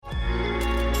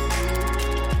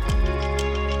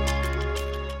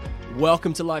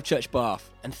Welcome to Life Church Bath,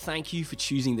 and thank you for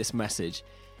choosing this message.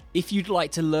 If you'd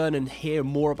like to learn and hear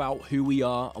more about who we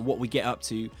are and what we get up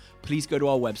to, please go to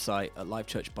our website at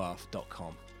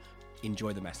lifechurchbath.com.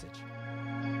 Enjoy the message.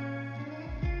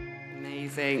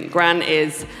 Amazing. Grant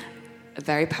is a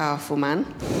very powerful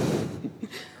man,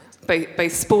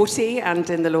 both sporty and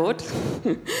in the Lord.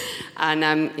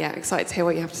 And excited to hear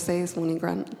what you have to say this morning,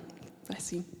 Grant.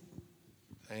 Bless you.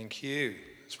 Thank you.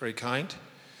 It's very kind.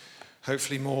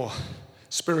 Hopefully more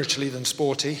spiritually than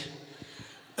sporty.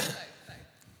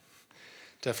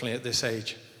 Definitely at this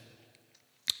age.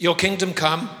 Your kingdom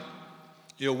come,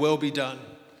 your will be done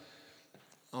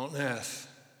on earth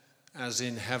as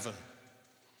in heaven.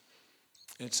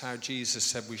 It's how Jesus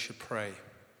said we should pray.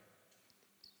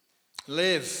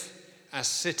 Live as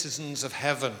citizens of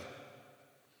heaven.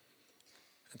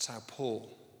 It's how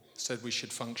Paul said we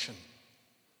should function.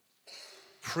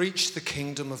 Preach the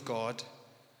kingdom of God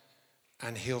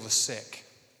and heal the sick.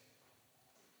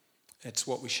 It's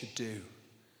what we should do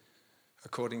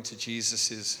according to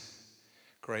Jesus'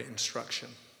 great instruction.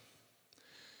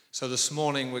 So this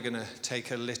morning we're going to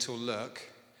take a little look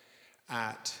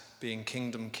at being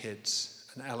kingdom kids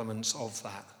and elements of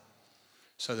that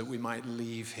so that we might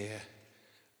leave here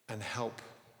and help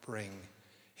bring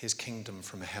his kingdom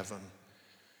from heaven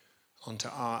onto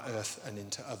our earth and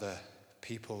into other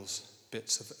people's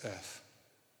bits of earth.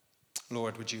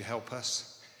 Lord, would you help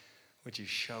us? Would you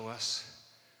show us?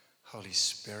 Holy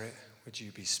Spirit, would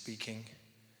you be speaking?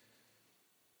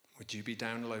 Would you be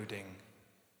downloading?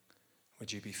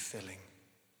 Would you be filling?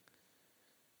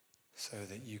 So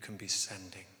that you can be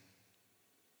sending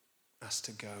us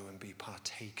to go and be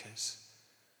partakers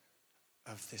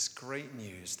of this great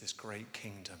news, this great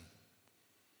kingdom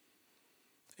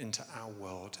into our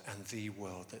world and the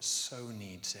world that so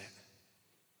needs it,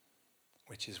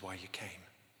 which is why you came.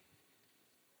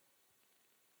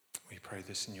 We pray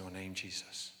this in your name,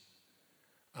 Jesus.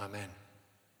 Amen.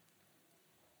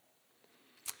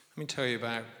 Let me tell you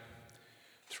about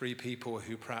three people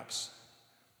who perhaps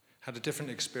had a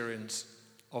different experience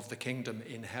of the kingdom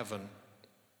in heaven.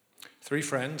 Three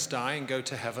friends die and go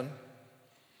to heaven.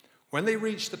 When they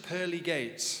reach the pearly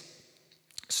gates,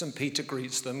 St. Peter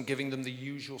greets them, giving them the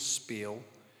usual spiel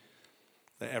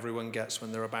that everyone gets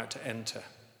when they're about to enter.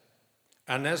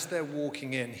 And as they're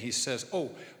walking in, he says,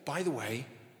 "Oh, by the way,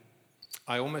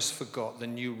 I almost forgot the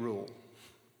new rule.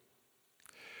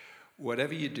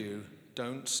 Whatever you do,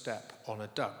 don't step on a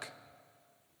duck."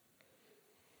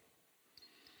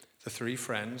 The three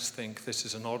friends think this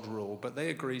is an odd rule, but they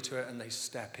agree to it and they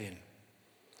step in.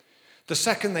 The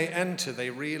second they enter, they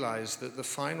realize that the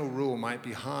final rule might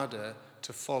be harder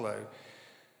to follow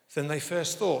than they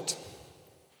first thought.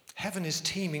 Heaven is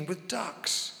teeming with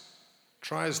ducks.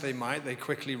 Try as they might, they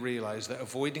quickly realize that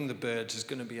avoiding the birds is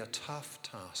going to be a tough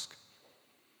task.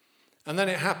 And then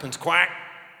it happens. Quack!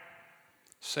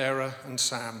 Sarah and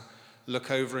Sam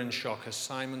look over in shock as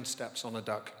Simon steps on a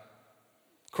duck.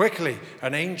 Quickly,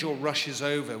 an angel rushes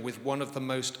over with one of the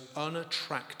most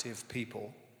unattractive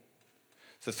people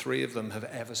the three of them have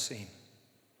ever seen.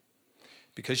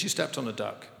 Because you stepped on a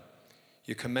duck,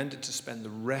 you're commended to spend the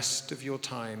rest of your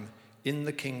time in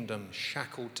the kingdom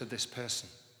shackled to this person.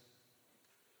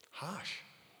 Harsh.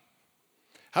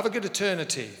 Have a good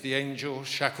eternity. The angel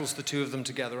shackles the two of them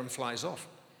together and flies off.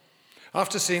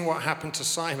 After seeing what happened to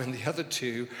Simon, the other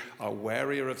two are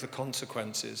warier of the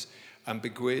consequences and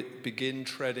begin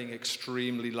treading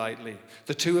extremely lightly.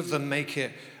 The two of them make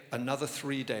it another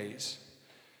 3 days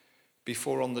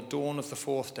before on the dawn of the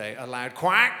fourth day, a loud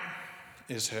quack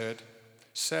is heard.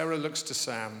 Sarah looks to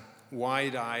Sam,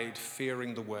 wide-eyed,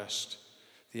 fearing the worst.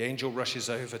 The angel rushes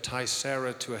over, ties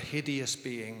Sarah to a hideous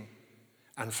being,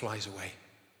 and flies away.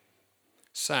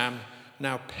 Sam,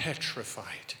 now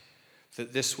petrified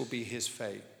that this will be his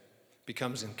fate,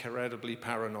 becomes incredibly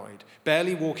paranoid,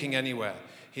 barely walking anywhere.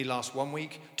 He lasts 1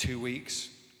 week, 2 weeks,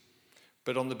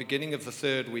 but on the beginning of the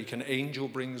third week, an angel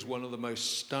brings one of the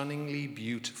most stunningly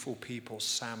beautiful people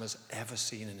Sam has ever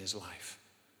seen in his life.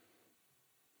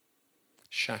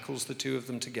 Shackles the two of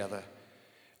them together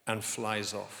and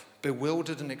flies off.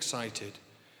 Bewildered and excited,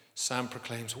 Sam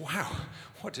proclaims, "Wow,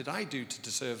 what did I do to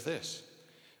deserve this?"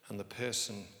 And the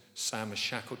person Sam is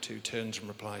shackled to turns and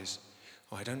replies,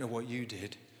 "Oh, I don't know what you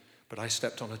did, but I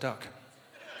stepped on a duck."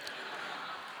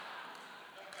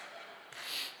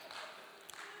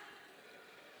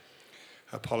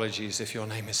 Apologies if your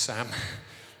name is Sam.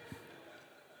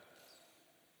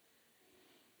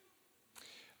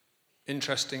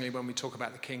 Interestingly, when we talk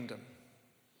about the kingdom,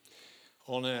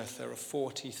 on earth there are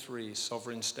 43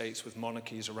 sovereign states with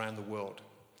monarchies around the world.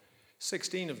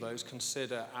 16 of those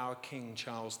consider our King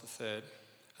Charles III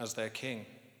as their king.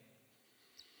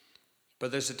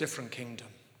 But there's a different kingdom,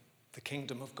 the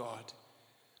kingdom of God,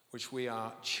 which we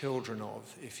are children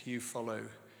of if you follow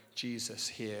Jesus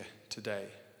here today.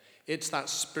 It's that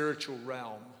spiritual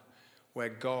realm where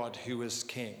God, who is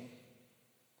king,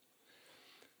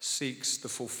 seeks the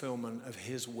fulfillment of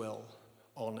his will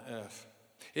on earth.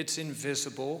 It's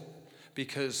invisible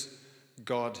because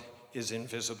God is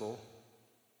invisible.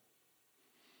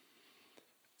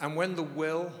 And when the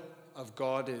will of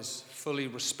God is fully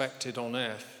respected on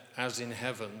earth as in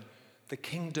heaven, the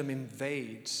kingdom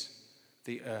invades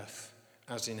the earth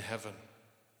as in heaven.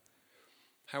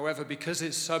 However, because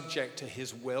it's subject to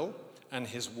his will and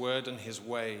his word and his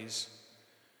ways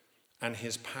and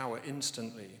his power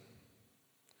instantly,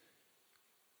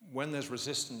 when there's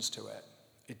resistance to it,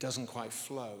 it doesn't quite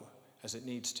flow as it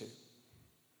needs to.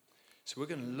 So we're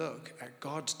going to look at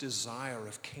God's desire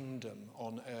of kingdom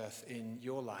on earth in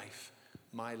your life,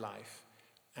 my life,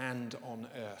 and on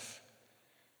earth,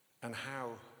 and how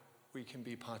we can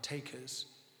be partakers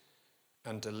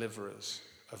and deliverers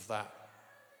of that.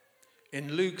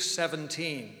 In Luke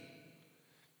 17,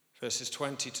 verses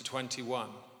 20 to 21,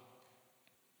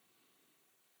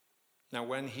 now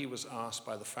when he was asked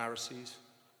by the Pharisees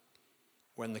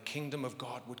when the kingdom of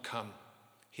God would come,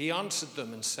 he answered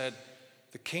them and said,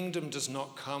 "The kingdom does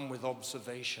not come with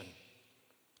observation,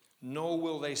 nor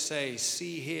will they say,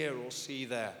 'See here' or 'See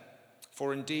there.'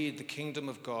 For indeed the kingdom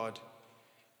of God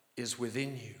is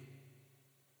within you."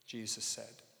 Jesus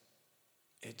said,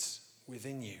 it's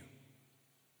within you.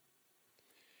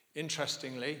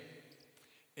 Interestingly,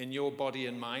 in your body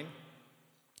and mine,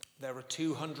 there are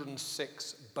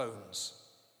 206 bones.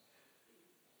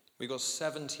 We've got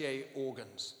 78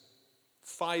 organs.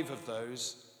 5 of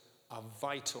those are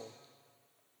vital.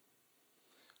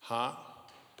 Heart,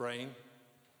 brain,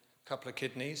 a couple of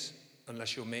kidneys,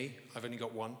 unless you're me, I've only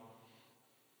got one.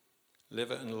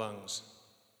 Liver and lungs.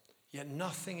 Yet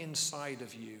nothing inside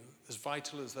of you, as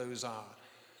vital as those are,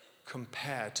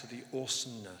 compared to the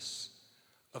awesomeness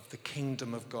of the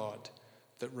kingdom of God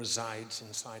that resides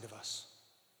inside of us.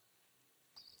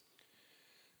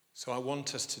 So I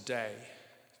want us today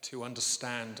to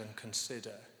understand and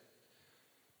consider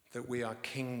that we are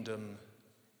kingdom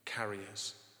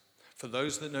carriers. For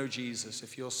those that know Jesus,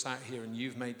 if you're sat here and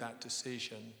you've made that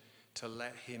decision to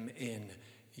let him in,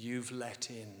 you've let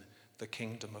in the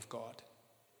kingdom of God.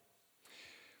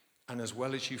 And as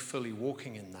well as you fully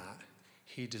walking in that,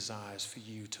 he desires for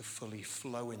you to fully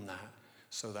flow in that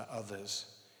so that others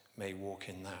may walk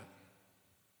in that.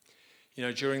 You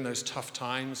know, during those tough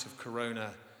times of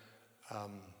the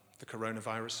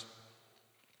coronavirus,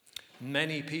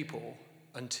 many people,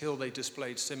 until they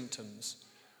displayed symptoms,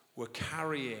 were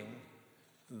carrying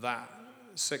that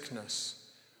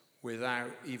sickness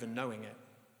without even knowing it.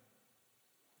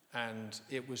 And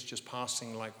it was just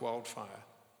passing like wildfire.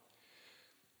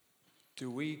 Do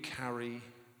we carry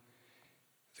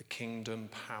the kingdom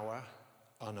power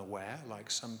unaware,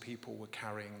 like some people were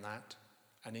carrying that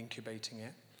and incubating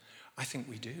it? I think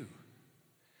we do.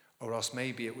 Or else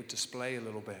maybe it would display a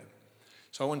little bit.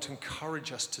 So I want to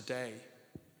encourage us today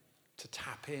to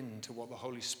tap into what the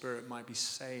Holy Spirit might be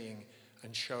saying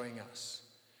and showing us,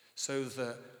 so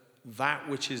that that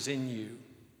which is in you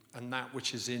and that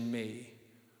which is in me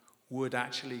would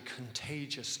actually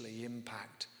contagiously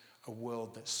impact a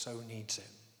world that so needs it.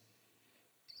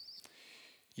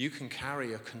 You can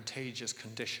carry a contagious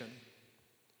condition,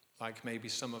 like maybe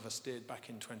some of us did back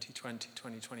in 2020,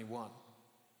 2021,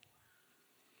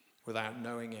 without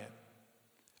knowing it,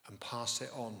 and pass it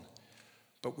on.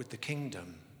 But with the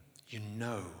kingdom, you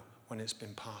know when it's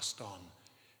been passed on,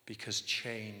 because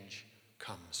change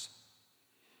comes.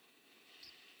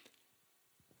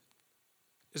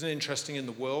 Isn't it interesting, in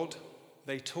the world,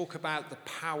 they talk about the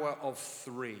power of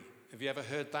 3. Have you ever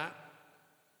heard that?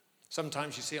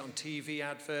 Sometimes you see it on TV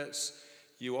adverts.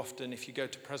 You often, if you go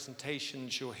to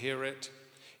presentations, you'll hear it.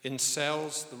 In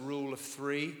sales, the rule of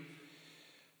 3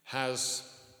 has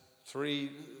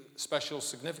 3 special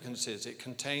significances. It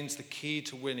contains the key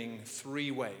to winning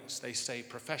 3 ways. They say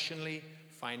professionally,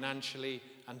 financially,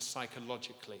 and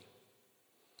psychologically.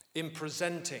 In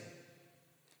presenting,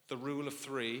 the rule of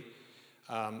 3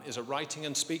 is a writing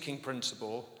and speaking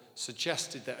principle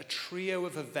suggested that a trio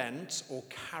of events or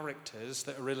characters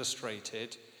that are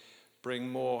illustrated bring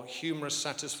more humorous,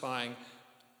 satisfying,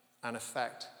 and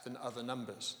effect than other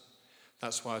numbers.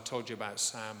 That's why I told you about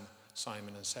Sam,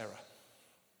 Simon, and Sarah.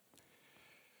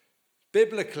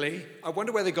 Biblically, I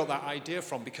wonder where they got that idea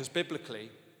from, because biblically,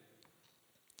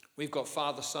 we've got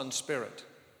Father, Son, Spirit.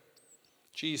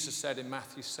 Jesus said in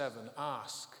Matthew 7,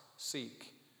 ask,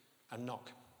 seek, and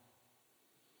knock.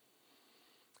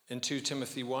 In 2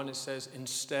 Timothy 1, it says,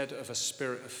 instead of a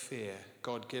spirit of fear,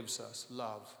 God gives us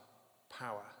love,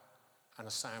 power, and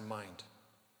a sound mind.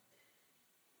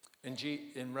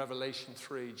 In Revelation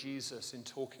 3, Jesus, in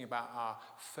talking about our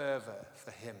fervor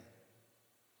for him,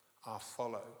 our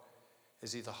follow,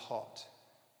 is either hot,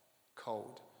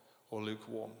 cold, or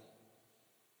lukewarm.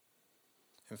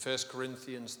 In 1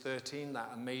 Corinthians 13,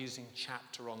 that amazing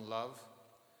chapter on love,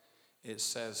 it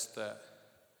says that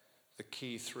the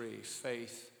key three,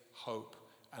 faith, hope,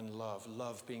 and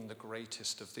love being the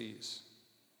greatest of these.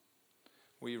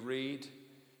 We read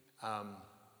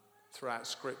throughout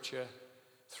Scripture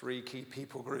three key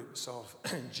people groups of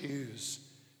Jews,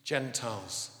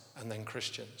 Gentiles, and then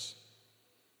Christians.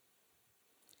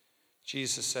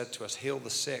 Jesus said to us, heal the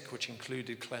sick, which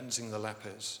included cleansing the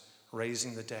lepers,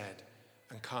 raising the dead,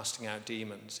 and casting out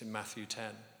demons in Matthew 10.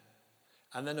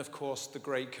 And then, of course, the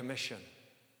Great Commission,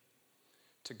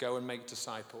 to go and make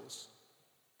disciples,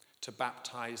 to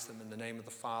baptize them in the name of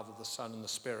the Father, the Son, and the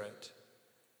Spirit,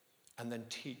 and then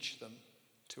teach them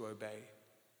to obey.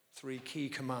 Three key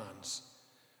commands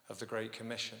of the Great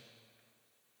Commission.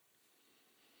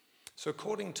 So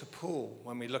according to Paul,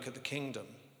 when we look at the kingdom,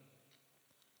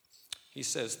 he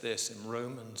says this in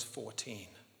Romans 14.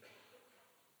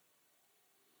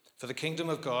 For the kingdom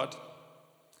of God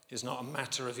is not a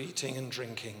matter of eating and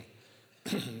drinking,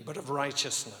 but of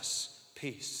righteousness,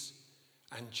 peace,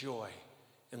 and joy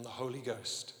in the Holy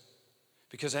Ghost.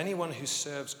 Because anyone who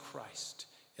serves Christ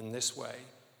in this way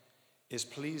is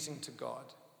pleasing to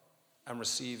God and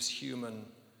receives human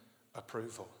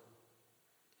approval.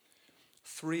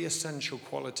 Three essential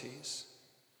qualities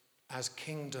as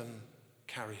kingdom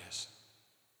carriers.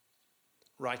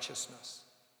 Righteousness.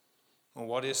 And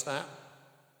what is that?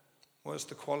 Well, it's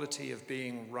the quality of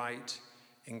being right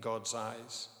in God's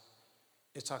eyes.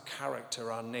 It's our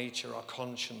character, our nature, our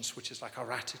conscience, which is like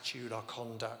our attitude, our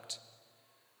conduct,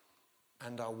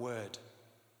 and our word.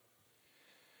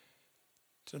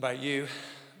 It's not about you,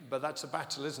 but that's a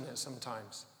battle, isn't it,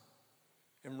 sometimes?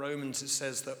 In Romans, it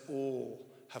says that all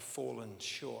have fallen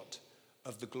short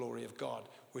of the glory of God,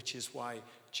 which is why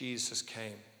Jesus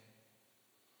came.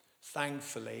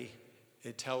 Thankfully,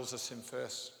 it tells us in 1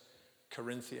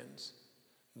 Corinthians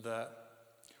that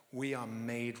we are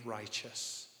made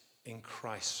righteous in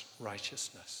Christ's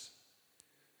righteousness.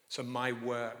 So my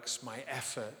works, my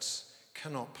efforts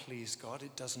cannot please God.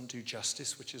 It doesn't do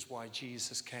justice, which is why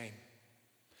Jesus came.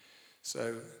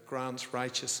 So Grant's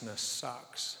righteousness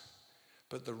sucks,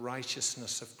 but the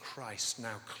righteousness of Christ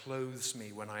now clothes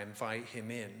me when I invite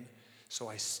him in, so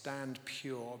I stand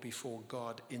pure before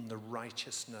God in the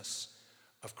righteousness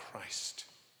of Christ.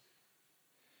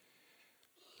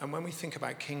 And when we think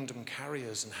about kingdom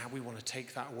carriers and how we want to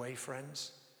take that away,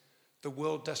 friends, the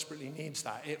world desperately needs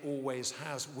that. It always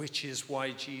has, which is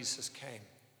why Jesus came.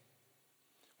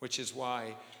 Which is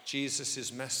why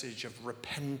Jesus' message of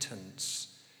repentance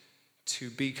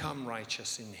to become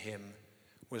righteous in him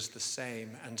was the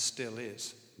same and still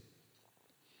is.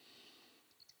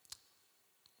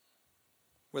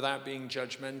 Without being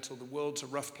judgmental, the world's a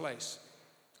rough place.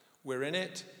 We're in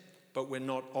it, but we're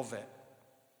not of it.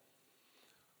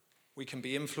 We can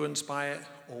be influenced by it,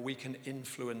 or we can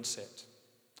influence it.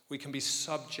 We can be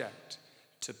subject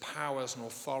to powers and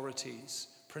authorities,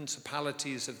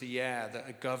 principalities of the air that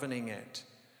are governing it,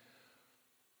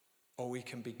 or we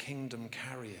can be kingdom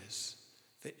carriers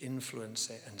that influence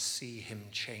it and see him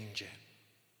change it.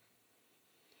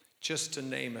 Just to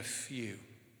name a few.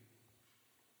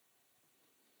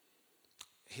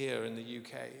 Here in the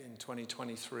UK in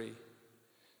 2023,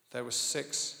 there were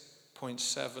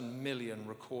 6.7 million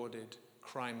recorded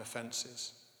crime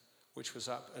offences, which was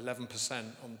up 11%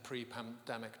 on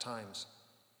pre-pandemic times.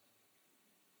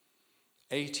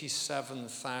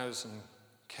 87,000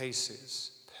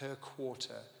 cases per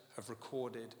quarter of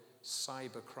recorded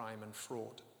cybercrime and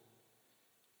fraud,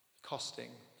 costing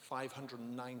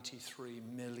 £593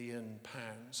 million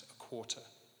a quarter.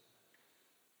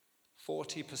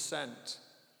 40%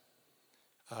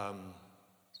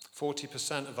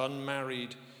 of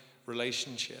unmarried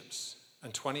relationships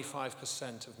and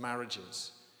 25% of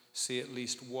marriages see at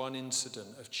least one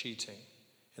incident of cheating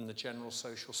in the General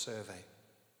Social Survey.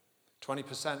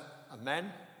 20% of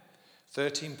men,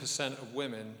 13% of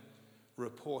women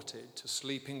reported to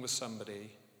sleeping with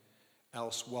somebody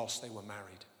else whilst they were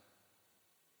married.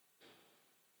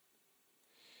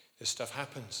 This stuff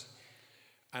happens.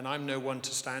 And I'm no one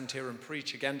to stand here and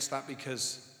preach against that,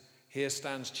 because here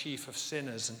stands chief of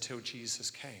sinners until Jesus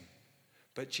came.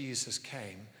 But Jesus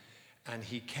came, and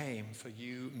he came for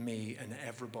you, me, and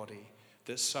everybody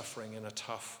that's suffering in a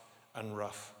tough and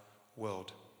rough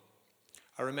world.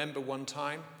 I remember one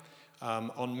time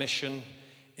on mission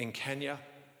in Kenya.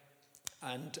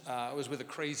 And I was with a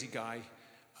crazy guy,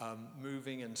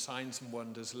 moving in signs and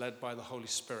wonders, led by the Holy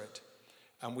Spirit.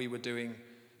 And we were doing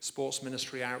sports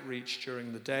ministry outreach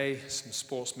during the day, some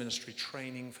sports ministry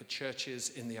training for churches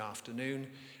in the afternoon.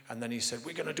 And then he said,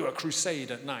 we're going to do a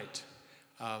crusade at night,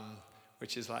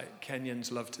 which is like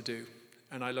Kenyans love to do,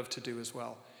 and I love to do as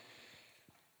well.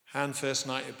 And first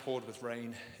night it poured with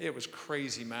rain. It was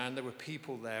crazy, man. There were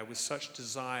people there with such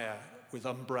desire, with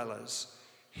umbrellas,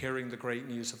 hearing the great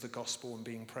news of the gospel and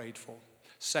being prayed for.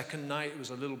 Second night, it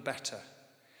was a little better.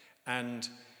 And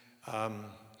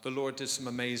the Lord did some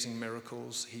amazing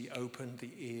miracles. He opened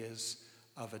the ears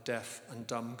of a deaf and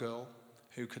dumb girl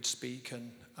who could speak,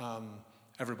 and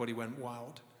everybody went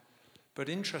wild. But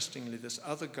interestingly, this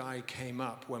other guy came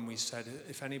up when we said,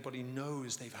 if anybody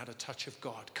knows they've had a touch of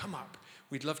God, come up.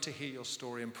 We'd love to hear your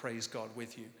story and praise God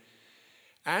with you.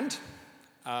 And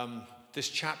this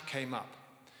chap came up,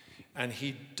 and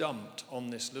he dumped on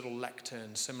this little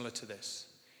lectern similar to this.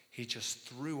 He just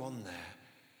threw on there,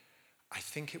 I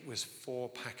think it was 4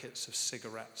 packets of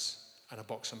cigarettes and a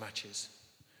box of matches.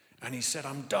 And he said,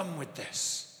 I'm done with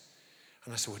this.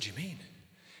 And I said, what do you mean?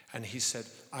 And he said,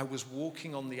 I was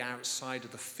walking on the outside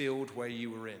of the field where you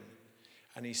were in.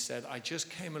 And he said, I just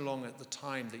came along at the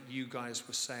time that you guys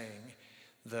were saying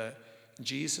that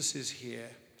Jesus is here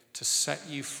to set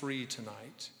you free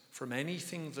tonight from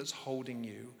anything that's holding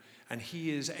you, and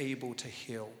he is able to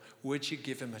heal. Would you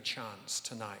give him a chance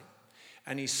tonight?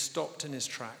 And he stopped in his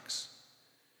tracks.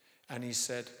 And he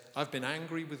said, I've been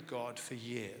angry with God for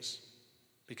years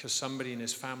because somebody in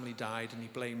his family died and he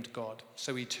blamed God.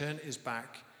 So he turned his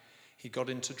back, he got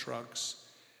into drugs,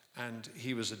 and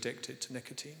he was addicted to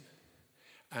nicotine,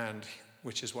 and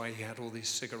which is why he had all these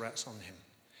cigarettes on him.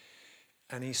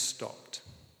 And he stopped.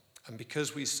 And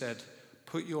because we said,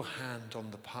 put your hand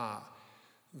on the part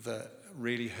that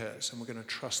really hurts, and we're going to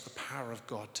trust the power of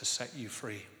God to set you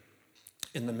free.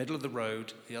 In the middle of the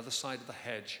road, the other side of the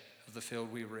hedge of the field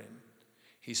we were in,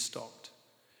 he stopped.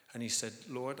 And he said,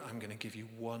 Lord, I'm going to give you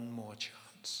one more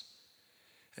chance.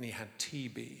 And he had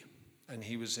TB, and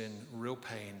he was in real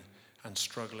pain and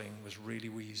struggling, was really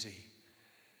wheezy.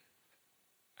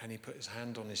 And he put his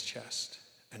hand on his chest,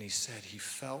 and he said he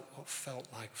felt what felt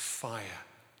like fire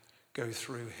go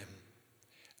through him.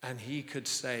 And he could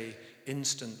say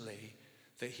instantly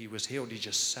that he was healed. He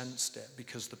just sensed it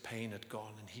because the pain had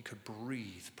gone, and he could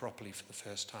breathe properly for the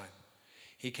first time.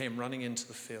 He came running into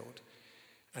the field,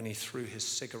 and he threw his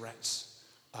cigarettes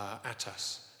at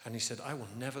us. And he said, I will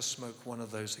never smoke one of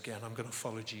those again. I'm going to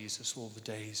follow Jesus all the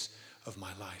days of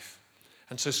my life.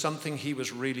 And so something he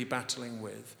was really battling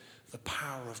with, the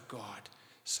power of God,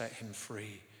 set him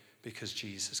free because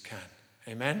Jesus can.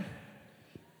 Amen?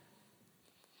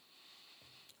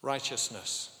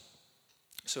 Righteousness.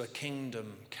 So a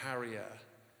kingdom carrier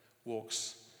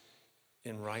walks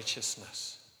in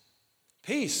righteousness.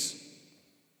 Peace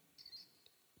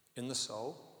in the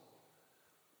soul,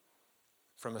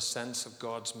 from a sense of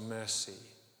God's mercy,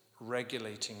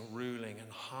 regulating, ruling, and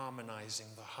harmonizing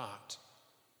the heart.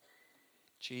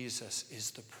 Jesus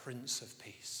is the Prince of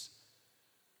Peace.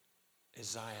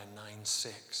 Isaiah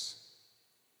 9:6.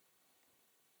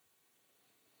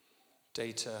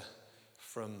 Data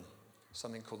from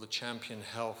something called the Champion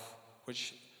Health,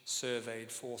 which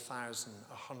surveyed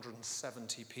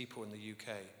 4,170 people in the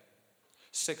UK.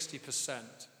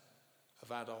 60%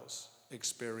 of adults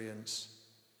experience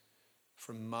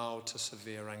from mild to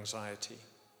severe anxiety.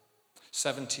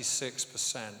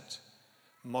 76%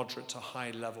 moderate to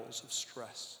high levels of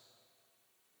stress.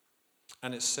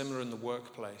 And it's similar in the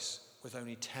workplace, with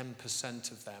only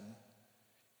 10% of them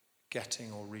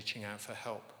getting or reaching out for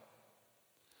help.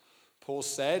 Paul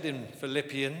said in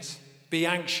Philippians, be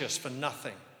anxious for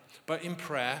nothing, but in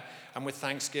prayer and with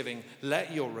thanksgiving,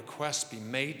 let your requests be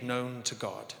made known to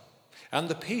God. And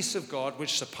the peace of God,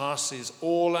 which surpasses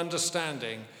all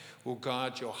understanding, will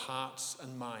guard your hearts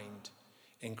and mind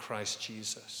in Christ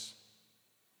Jesus.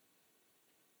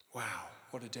 Wow,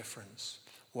 what a difference.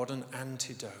 What an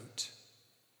antidote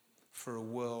for a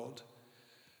world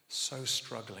so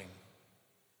struggling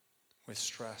with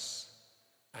stress,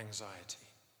 anxiety.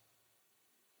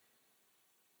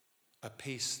 A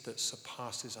peace that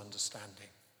surpasses understanding.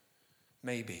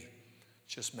 Maybe,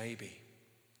 just maybe,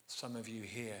 some of you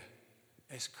here,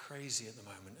 it's crazy at the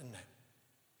moment, isn't it?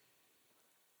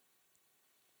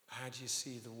 How do you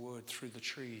see the wood through the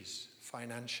trees,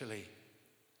 financially,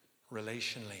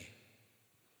 relationally,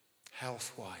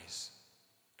 health-wise,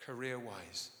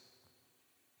 career-wise?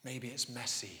 Maybe it's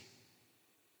messy.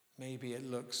 Maybe it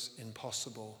looks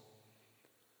impossible.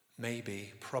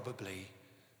 Maybe, probably,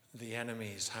 the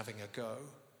enemy's having a go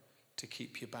to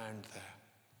keep you bound there.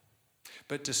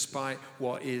 But despite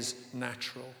what is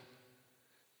natural,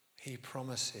 he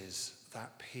promises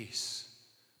that peace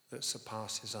that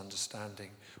surpasses understanding,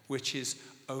 which is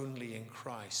only in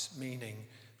Christ, meaning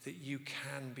that you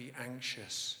can be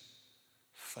anxious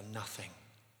for nothing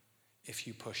if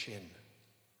you push in.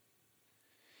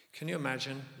 Can you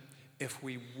imagine if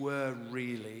we were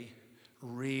really,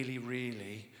 really,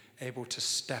 really able to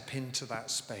step into that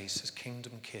space as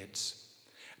kingdom kids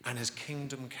and as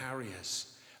kingdom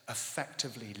carriers,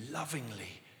 effectively,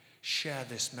 lovingly share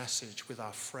this message with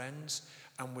our friends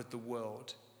and with the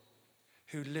world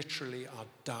who literally are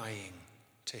dying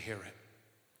to hear it.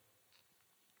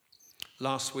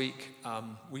 Last week,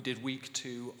 we did week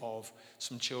 2 of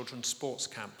some children's sports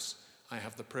camps. I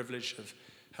have the privilege of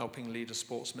helping lead a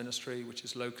sports ministry, which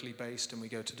is locally based, and we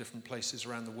go to different places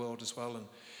around the world as well and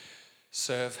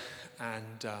serve.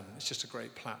 And it's just a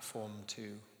great platform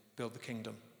to build the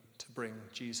kingdom, to bring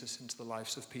Jesus into the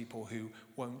lives of people who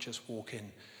won't just walk in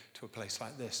to a place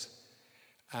like this.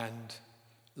 And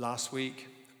last week,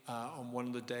 on one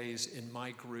of the days in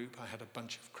my group, I had a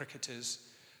bunch of cricketers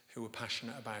who were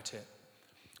passionate about it.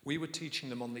 We were teaching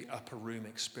them on the upper room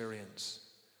experience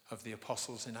of the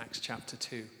apostles in Acts chapter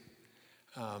 2.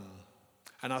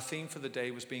 And our theme for the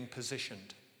day was being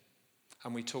positioned.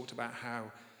 And we talked about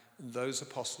how those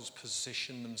apostles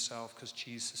positioned themselves because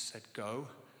Jesus said go.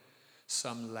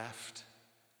 Some left,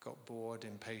 got bored,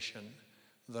 impatient.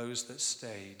 Those that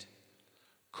stayed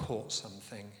caught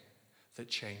something that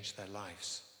changed their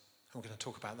lives. And we're going to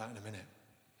talk about that in a minute.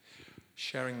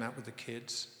 Sharing that with the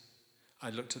kids,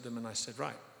 I looked at them and I said,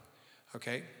 right,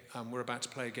 okay, we're about to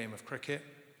play a game of cricket.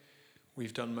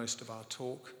 We've done most of our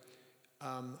talk.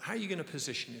 How are you going to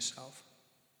position yourself?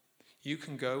 You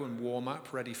can go and warm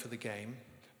up, ready for the game,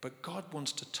 but God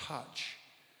wants to touch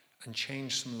and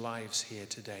change some lives here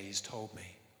today, he's told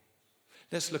me.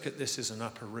 Let's look at this as an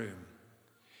upper room.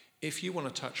 If you want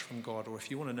to touch from God, or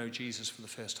if you want to know Jesus for the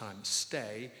first time,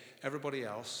 stay. Everybody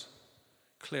else,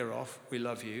 clear off. We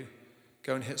love you.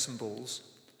 Go and hit some balls.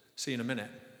 See you in a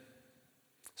minute.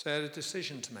 So I had a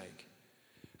decision to make.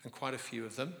 And quite a few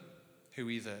of them, who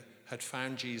either had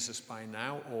found Jesus by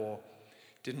now or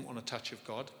didn't want a touch of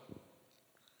God,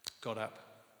 got up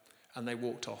and they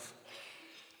walked off.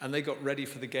 And they got ready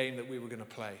for the game that we were going to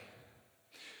play.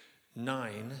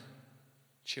 9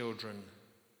 children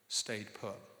stayed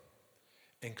put,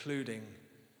 including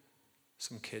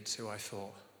some kids who I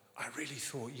really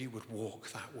thought you would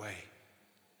walk that way.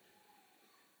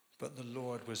 But the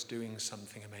Lord was doing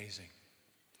something amazing.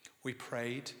 We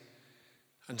prayed,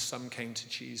 and some came to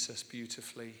Jesus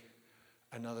beautifully,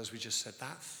 and others we just said,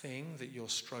 that thing that you're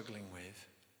struggling with,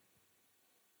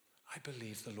 I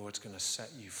believe the Lord's going to set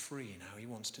you free now. He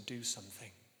wants to do something.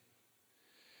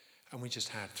 And we just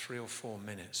had 3 or 4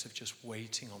 minutes of just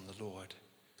waiting on the Lord.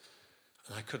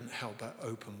 And I couldn't help but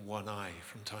open one eye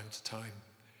from time to time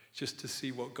just to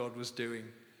see what God was doing.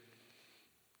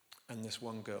 And this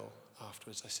one girl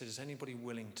afterwards, I said, is anybody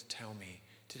willing to tell me,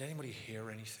 did anybody hear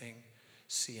anything,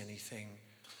 see anything,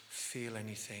 feel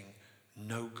anything,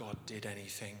 know God did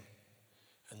anything?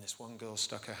 And this one girl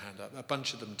stuck her hand up. A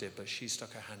bunch of them did, but she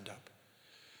stuck her hand up.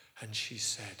 And she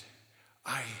said,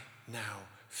 I now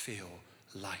feel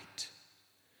light.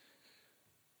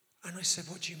 And I said,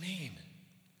 what do you mean?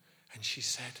 And she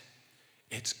said,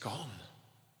 it's gone.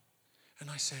 And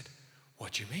I said,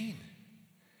 what do you mean?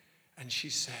 And she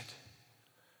said,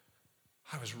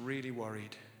 I was really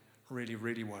worried, really,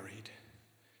 really worried,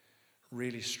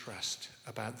 really stressed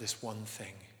about this one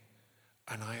thing.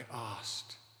 And I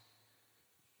asked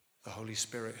the Holy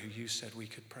Spirit, who you said we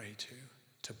could pray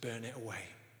to burn it away.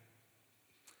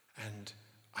 And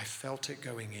I felt it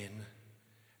going in,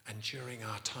 and during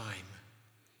our time,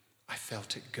 I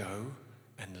felt it go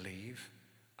and leave.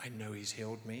 I know he's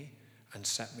healed me and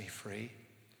set me free.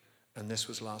 And this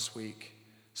was last week,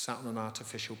 sat on an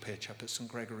artificial pitch up at St.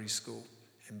 Gregory's School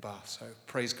in Bath. So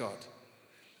praise God.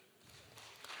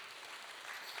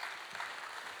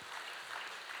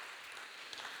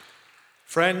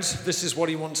 Friends, this is what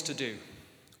he wants to do.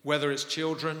 Whether it's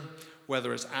children,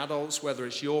 whether it's adults, whether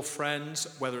it's your friends,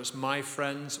 whether it's my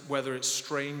friends, whether it's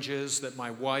strangers that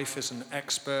my wife is an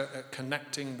expert at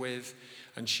connecting with,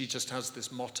 and she just has this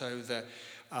motto that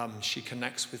she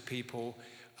connects with people,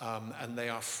 and they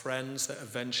are friends that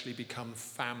eventually become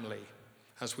family.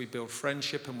 As we build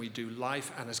friendship and we do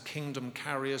life, and as kingdom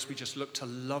carriers, we just look to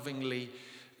lovingly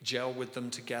gel with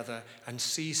them together and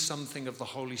see something of the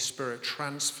Holy Spirit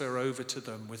transfer over to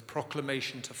them with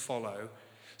proclamation to follow.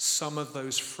 Some of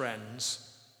those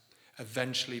friends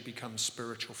eventually become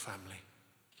spiritual family.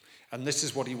 And this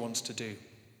is what he wants to do.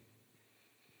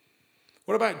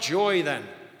 What about joy then?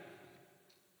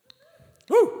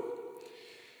 Woo!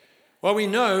 Well, we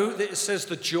know that it says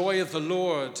the joy of the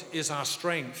Lord is our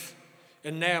strength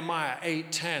in Nehemiah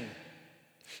 8:10.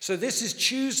 So this is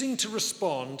choosing to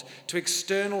respond to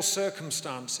external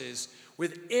circumstances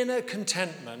with inner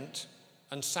contentment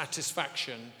and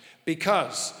satisfaction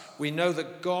because we know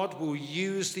that God will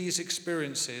use these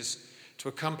experiences to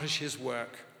accomplish his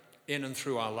work in and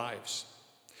through our lives.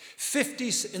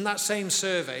 In that same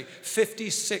survey,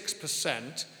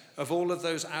 56% of all of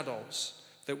those adults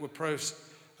that were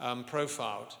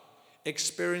profiled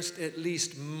experienced at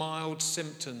least mild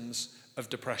symptoms of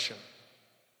depression.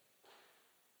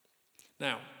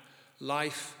 Now,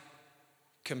 life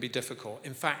can be difficult.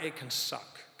 In fact, it can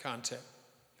suck, can't it?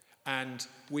 And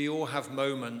we all have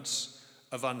moments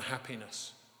of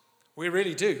unhappiness. We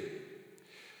really do.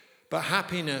 But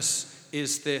happiness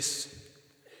is this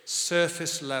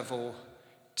surface level,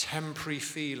 temporary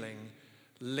feeling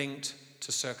linked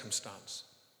to circumstance.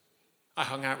 I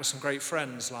hung out with some great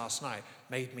friends last night,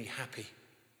 made me happy.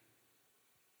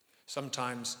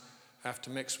 Sometimes I have to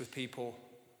mix with people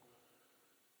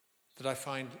that I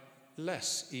find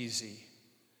less easy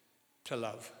to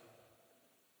love.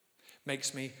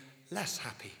 Makes me less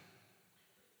happy.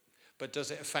 But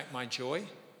does it affect my joy?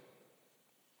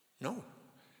 No,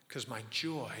 because my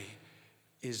joy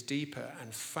is deeper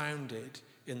and founded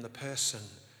in the person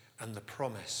and the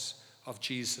promise of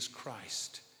Jesus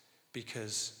Christ,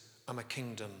 because I'm a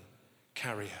kingdom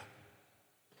carrier.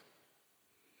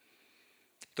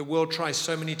 The world tries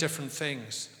so many different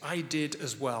things. I did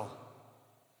as well,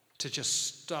 to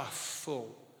just stuff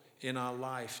full in our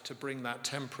life to bring that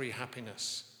temporary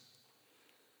happiness.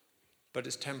 But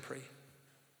it's temporary.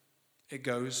 It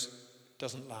goes,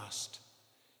 doesn't last.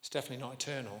 It's definitely not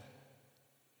eternal.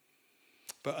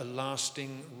 But a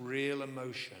lasting, real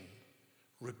emotion,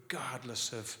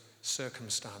 regardless of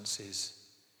circumstances,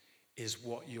 is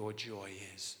what your joy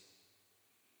is.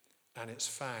 And it's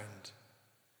found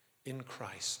in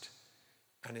Christ,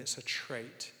 and it's a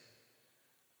trait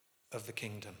of the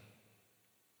kingdom.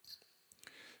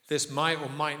 This might or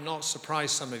might not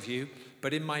surprise some of you,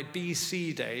 but in my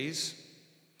BC days,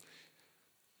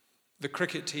 the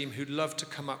cricket team who loved to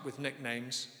come up with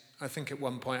nicknames, I think at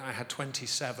one point I had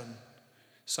 27.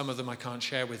 Some of them I can't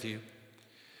share with you.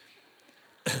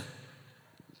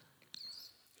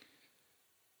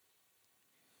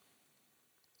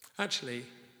 Actually,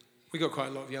 we got quite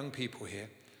a lot of young people here.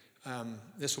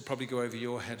 This will probably go over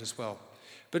your head as well.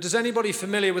 But is anybody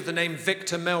familiar with the name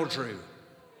Victor Meldrew?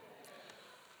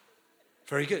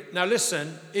 Very good. Now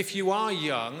listen, if you are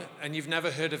young and you've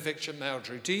never heard of Victor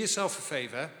Meldrew, do yourself a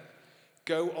favour,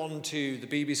 go onto the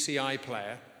BBC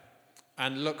iPlayer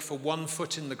and look for One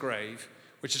Foot in the Grave,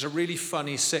 which is a really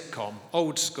funny sitcom,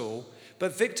 old school.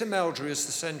 But Victor Meldrew is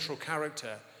the central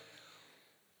character.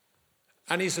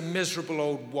 And he's a miserable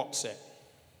old what's-it.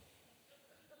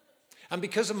 And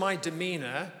because of my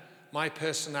demeanour, my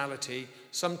personality,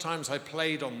 sometimes I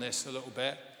played on this a little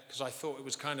bit because I thought it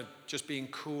was kind of just being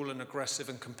cool and aggressive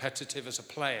and competitive as a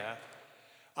player.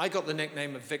 I got the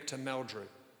nickname of Victor Meldrew.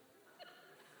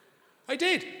 I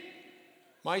did.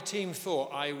 My team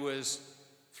thought I was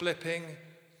flipping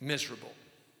miserable.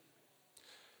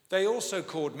 They also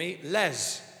called me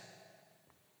Les.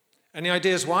 Any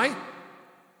ideas why?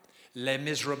 Les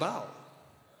Miserables.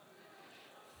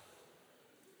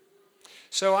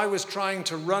 So I was trying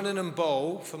to run in and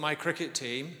bowl for my cricket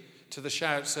team to the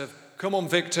shouts of, "Come on,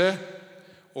 Victor,"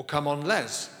 or "Come on,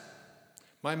 Les."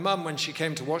 My mum, when she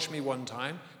came to watch me one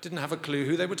time, didn't have a clue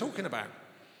who they were talking about.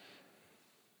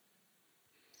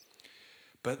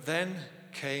 But then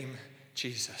came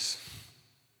Jesus.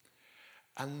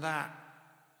 And that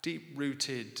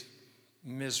deep-rooted,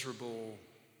 miserable,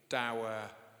 dour,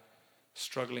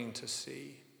 struggling to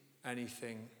see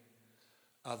anything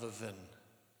other than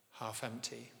half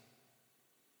empty,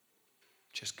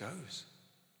 just goes.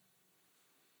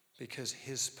 Because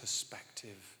his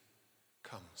perspective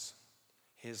comes.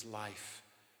 His life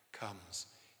comes.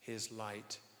 His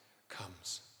light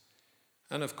comes.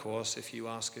 And of course, if you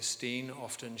ask Estine,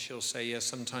 often she'll say, yes,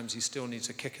 sometimes he still needs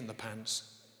a kick in the pants.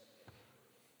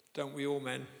 Don't we all,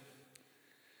 men?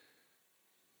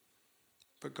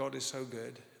 But God is so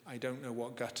good. I don't know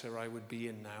what gutter I would be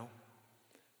in now.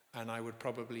 And I would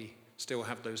probably still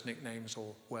have those nicknames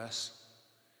or worse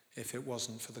if it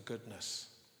wasn't for the goodness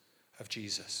of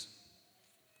Jesus.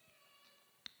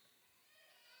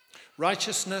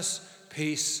 Righteousness,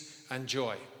 peace, and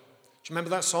joy. Do you remember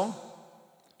that song?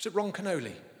 Was it Ron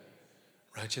Canoli?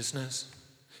 Righteousness,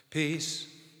 peace,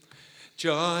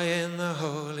 joy in the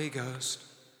Holy Ghost.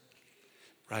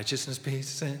 Righteousness,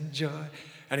 peace, and joy.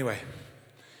 Anyway,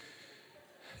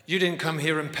 You didn't come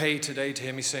here and pay today to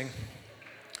hear me sing.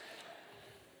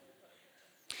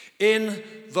 In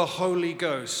the Holy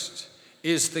Ghost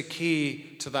is the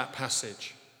key to that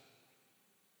passage.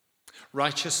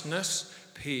 Righteousness,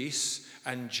 peace,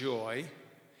 and joy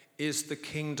is the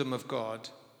kingdom of God,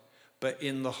 but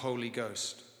in the Holy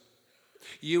Ghost.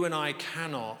 You and I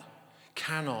cannot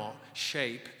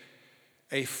shape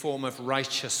a form of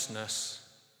righteousness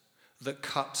that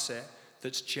cuts it,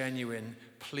 that's genuine,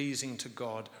 pleasing to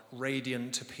God,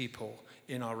 radiant to people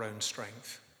in our own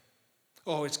strength.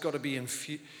 Oh, it's got to be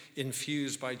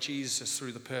infused by Jesus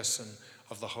through the person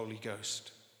of the Holy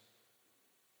Ghost.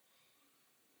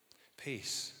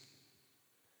 Peace.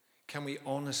 Can we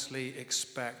honestly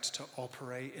expect to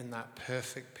operate in that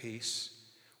perfect peace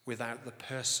without the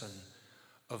person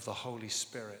of the Holy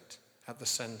Spirit at the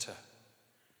center?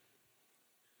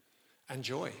 And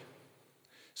joy.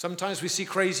 Sometimes we see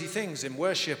crazy things in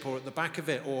worship or at the back of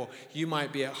it, or you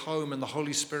might be at home and the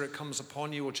Holy Spirit comes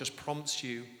upon you or just prompts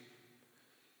you.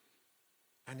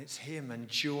 And it's him, and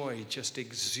joy just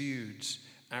exudes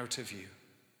out of you.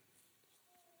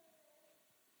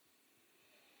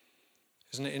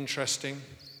 Isn't it interesting?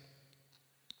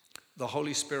 The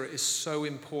Holy Spirit is so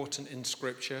important in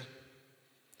Scripture,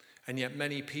 and yet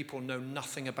many people know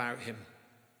nothing about him,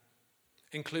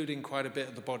 including quite a bit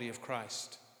of the body of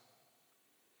Christ.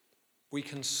 We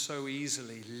can so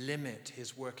easily limit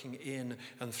his working in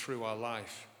and through our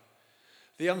life.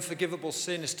 The unforgivable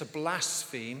sin is to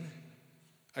blaspheme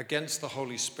against the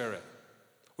Holy Spirit,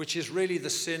 which is really the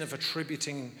sin of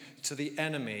attributing to the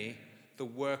enemy the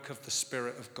work of the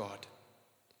Spirit of God,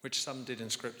 which some did in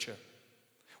Scripture.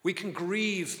 We can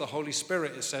grieve the Holy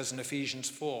Spirit, it says in Ephesians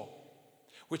 4,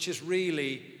 which is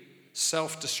really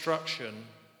self-destruction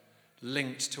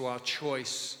linked to our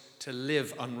choice to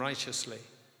live unrighteously.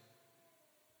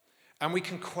 And we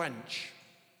can quench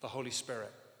the Holy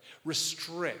Spirit,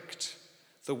 restrict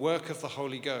the work of the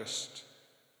Holy Ghost.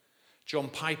 John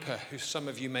Piper, who some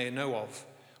of you may know of,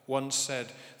 once said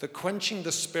that quenching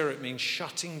the Spirit means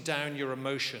shutting down your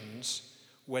emotions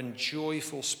when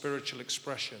joyful spiritual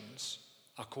expressions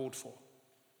are called for.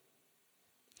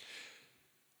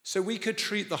 So we could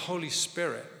treat the Holy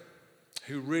Spirit,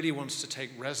 who really wants to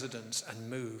take residence and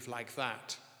move like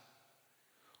that,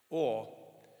 or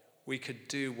we could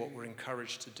do what we're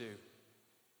encouraged to do,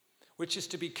 which is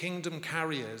to be kingdom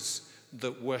carriers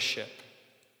that worship.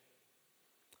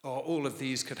 Oh, all of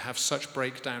these could have such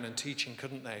breakdown and teaching,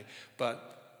 couldn't they?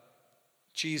 But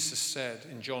Jesus said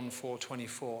in John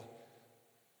 4:24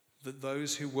 that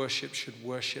those who worship should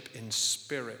worship in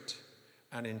spirit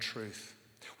and in truth.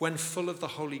 When full of the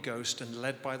Holy Ghost and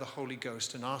led by the Holy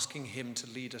Ghost and asking him to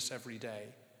lead us every day.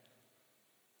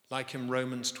 Like in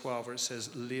Romans 12, where it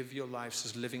says, live your lives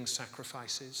as living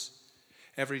sacrifices.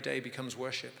 Every day becomes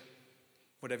worship.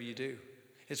 Whatever you do,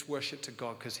 it's worship to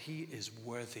God because he is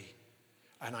worthy.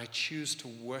 And I choose to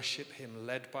worship him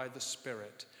led by the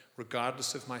Spirit,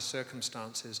 regardless of my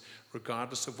circumstances,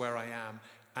 regardless of where I am,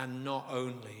 and not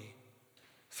only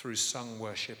through sung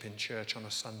worship in church on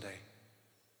a Sunday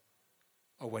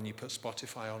or when you put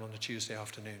Spotify on a Tuesday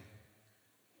afternoon.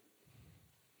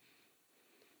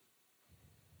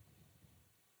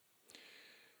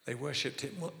 They worshipped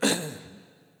him.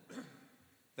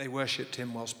 They worshipped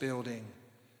him whilst building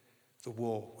the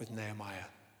wall with Nehemiah.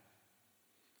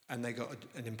 And they got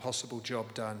an impossible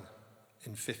job done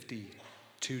in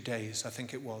 52 days, I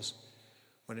think it was,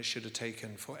 when it should have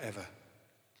taken forever.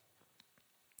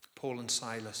 Paul and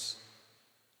Silas,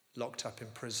 locked up in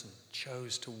prison,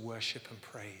 chose to worship and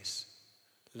praise,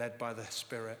 led by the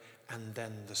Spirit, and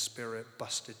then the Spirit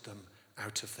busted them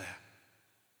out of there.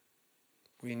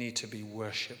 We need to be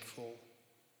worshipful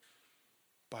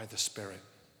by the Spirit.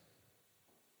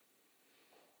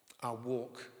 Our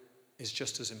walk is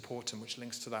just as important, which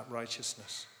links to that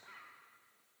righteousness.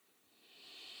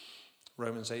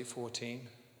 Romans 8:14.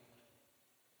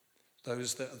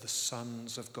 Those that are the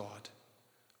sons of God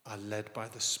are led by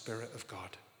the Spirit of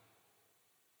God.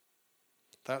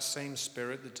 That same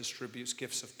Spirit that distributes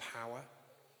gifts of power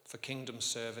for kingdom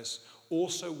service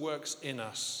also works in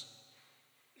us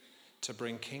to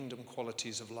bring kingdom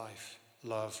qualities of life,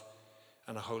 love,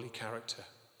 and a holy character.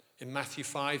 In Matthew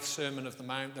 5, Sermon of the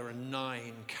Mount, there are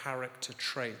 9 character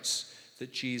traits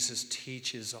that Jesus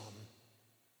teaches on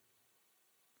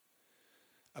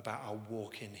about our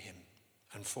walk in him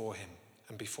and for him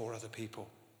and before other people.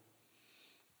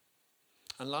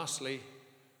 And lastly,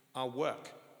 our work,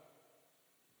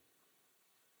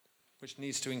 which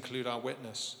needs to include our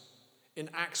witness. In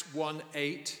Acts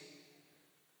 1:8,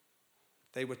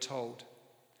 they were told,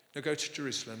 now go to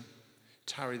Jerusalem,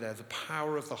 tarry there. The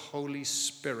power of the Holy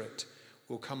Spirit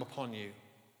will come upon you,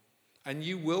 And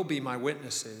you will be my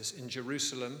witnesses in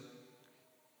Jerusalem,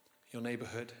 your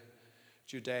neighborhood,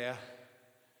 Judea,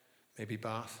 maybe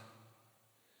Bath,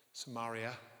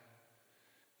 Samaria,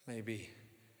 maybe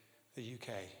the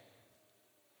UK,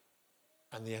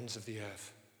 and the ends of the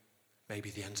earth,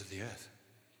 maybe the ends of the earth.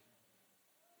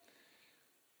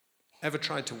 Ever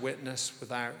tried to witness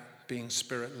without being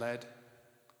Spirit-led?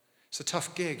 It's a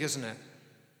tough gig, isn't it?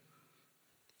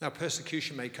 Now,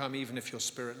 persecution may come even if you're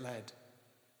Spirit-led.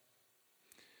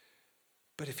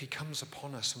 But if he comes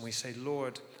upon us and we say,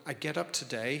 Lord, I get up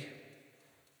today.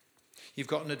 You've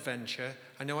got an adventure.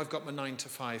 I know I've got my 9 to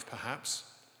 5 perhaps.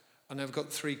 I know I've got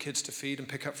 3 kids to feed and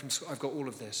pick up from school. I've got all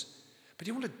of this. But do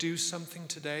you want to do something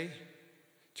today?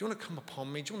 Do you want to come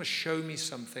upon me? Do you want to show me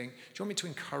something? Do you want me to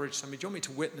encourage somebody? Do you want me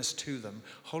to witness to them?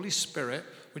 Holy Spirit,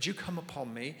 would you come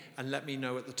upon me and let me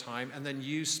know at the time? And then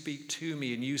you speak to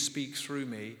me and you speak through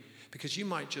me. Because you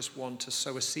might just want to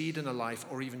sow a seed in a life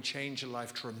or even change a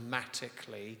life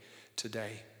dramatically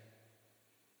today.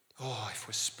 Oh, if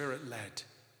we're Spirit-led,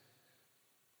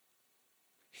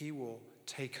 he will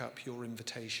take up your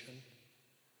invitation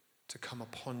to come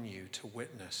upon you to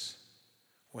witness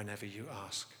whenever you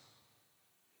ask.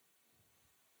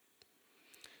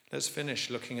 Let's finish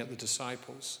looking at the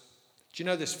disciples. Do you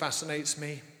know this fascinates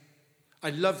me?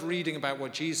 I love reading about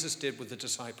what Jesus did with the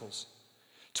disciples.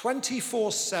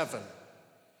 24/7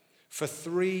 for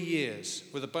 3 years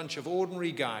with a bunch of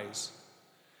ordinary guys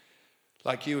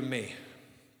like you and me.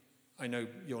 I know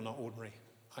you're not ordinary.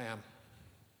 I am.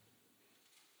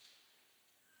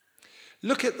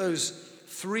 Look at those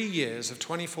 3 years of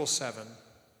 24/7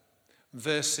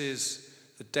 versus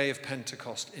the day of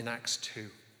Pentecost in Acts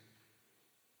 2.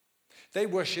 They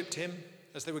worshipped him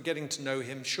as they were getting to know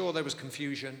him. Sure, there was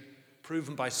confusion,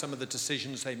 proven by some of the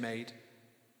decisions they made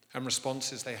and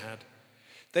responses they had.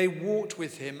 They walked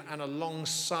with him and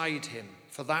alongside him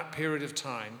for that period of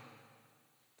time,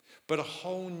 but a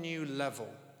whole new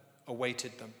level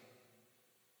awaited them.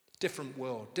 Different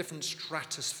world, different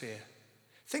stratosphere.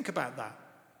 Think about that.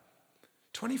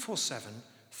 24/7,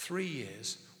 3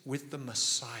 years with the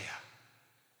Messiah.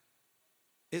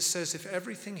 It says if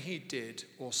everything he did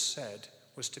or said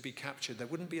was to be captured, there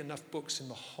wouldn't be enough books in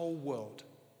the whole world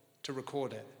to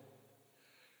record it.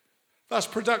 That's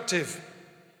productive.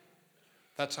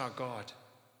 That's our God.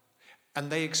 And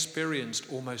they experienced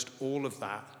almost all of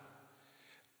that.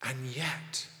 And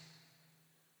yet,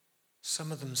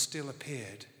 some of them still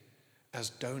appeared as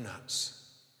donuts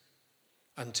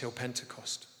until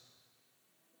Pentecost.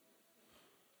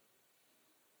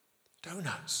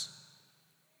 Donuts.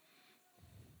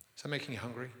 Is that making you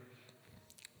hungry?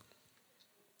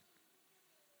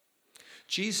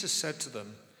 Jesus said to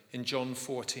them in John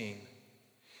 14,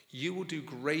 "You will do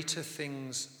greater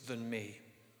things than me."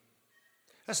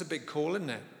 That's a big call, isn't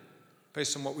it?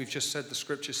 Based on what we've just said, the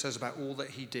scripture says about all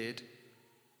that he did.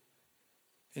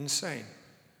 Insane.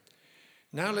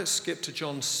 Now let's skip to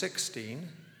John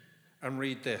 16 and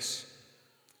read this.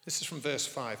 This is from verse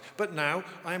 5. "But now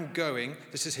I am going,"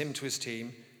 this is him to his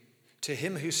team, "to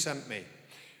him who sent me.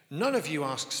 None of you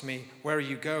asks me, 'Where are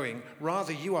you going?'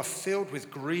 Rather, you are filled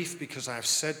with grief because I have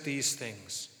said these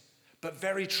things. But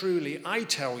very truly, I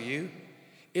tell you,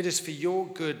 it is for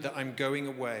your good that I'm going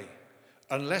away.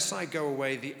 Unless I go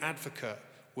away, the advocate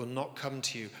will not come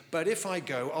to you. But if I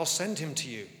go, I'll send him to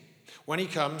you. When he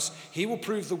comes, he will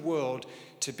prove the world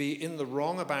to be in the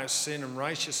wrong about sin and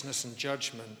righteousness and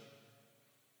judgment.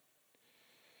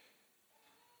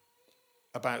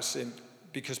 About sin,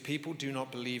 because people do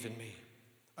not believe in me.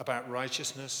 About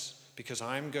righteousness, because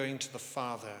I am going to the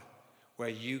Father where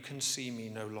you can see me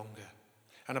no longer.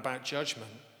 And about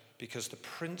judgment, because the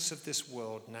prince of this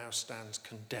world now stands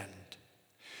condemned.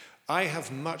 I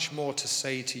have much more to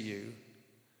say to you,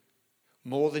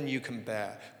 more than you can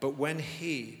bear. But when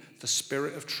he, the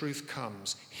Spirit of truth,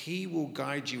 comes, he will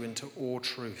guide you into all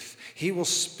truth. He will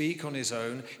speak on his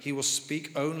own. He will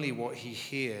speak only what he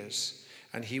hears,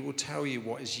 and he will tell you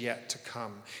what is yet to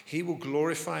come. He will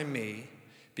glorify me,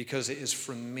 because it is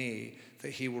from me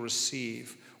that he will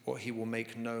receive what he will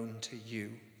make known to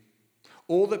you.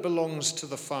 All that belongs to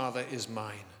the Father is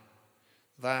mine.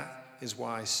 That is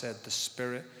why I said the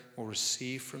Spirit will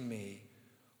receive from me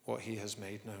what he has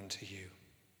made known to you."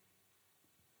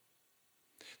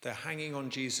 They're hanging on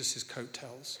Jesus'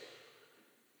 coattails.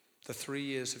 The 3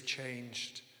 years have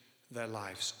changed their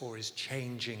lives, or is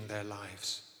changing their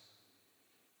lives.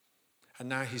 And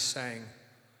now he's saying,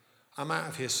 I'm out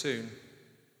of here soon,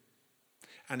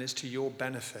 and it's to your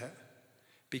benefit,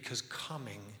 because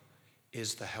coming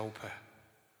is the helper.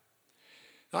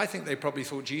 Now, I think they probably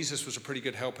thought Jesus was a pretty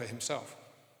good helper himself.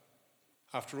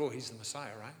 After all, he's the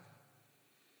Messiah, right?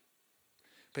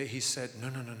 But he said,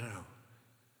 no.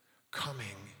 Coming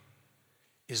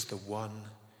is the one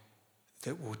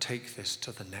that will take this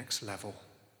to the next level,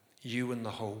 you and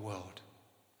the whole world.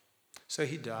 So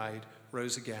he died,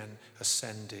 rose again,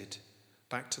 ascended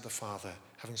back to the Father,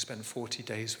 having spent 40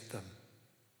 days with them.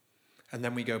 And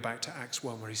then we go back to Acts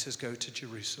 1 where he says, go to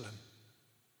Jerusalem.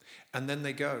 And then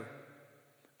they go.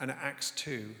 And at Acts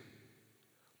 2,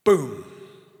 boom!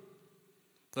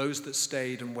 Those that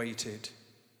stayed and waited,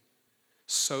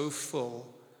 so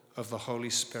full of the Holy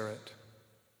Spirit.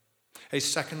 A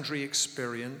secondary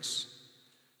experience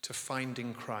to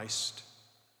finding Christ.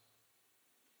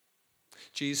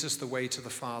 Jesus, the way to the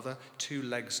Father, 2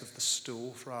 legs of the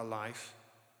stool for our life.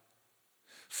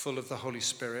 Full of the Holy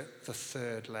Spirit, the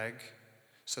 3rd leg,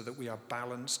 so that we are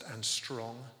balanced and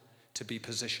strong to be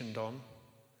positioned on.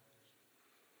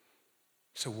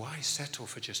 So why settle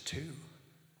for just 2?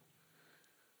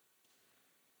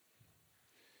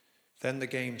 Then the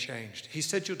game changed. He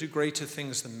said, you'll do greater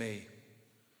things than me.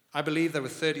 I believe there were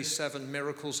 37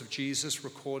 miracles of Jesus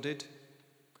recorded.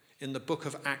 In the book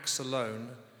of Acts alone,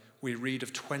 we read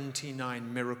of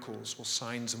 29 miracles or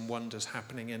signs and wonders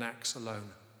happening in Acts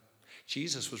alone.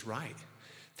 Jesus was right.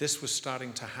 This was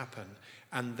starting to happen.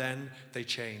 And then they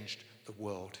changed the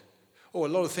world. Oh, a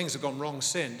lot of things have gone wrong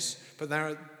since, but there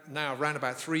are now around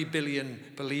about 3 billion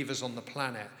believers on the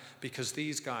planet because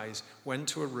these guys went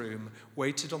to a room,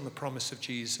 waited on the promise of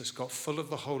Jesus, got full of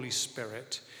the Holy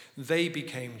Spirit. They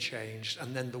became changed,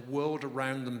 and then the world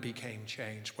around them became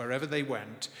changed. Wherever they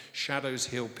went, shadows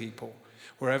healed people.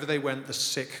 Wherever they went, the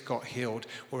sick got healed.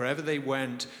 Wherever they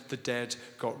went, the dead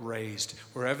got raised.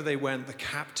 Wherever they went, the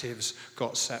captives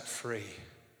got set free.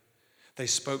 They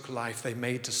spoke life. They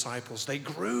made disciples. They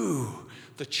grew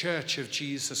the church of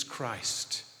Jesus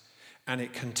Christ. And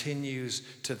it continues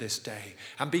to this day.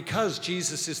 And because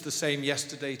Jesus is the same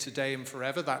yesterday, today, and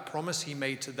forever, that promise he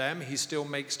made to them, he still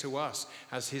makes to us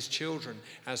as his children,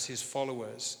 as his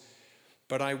followers.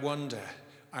 But I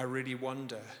really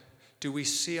wonder, do we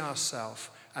see ourselves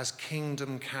as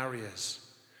kingdom carriers,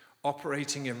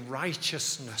 operating in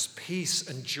righteousness, peace,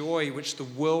 and joy, which the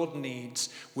world needs,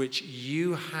 which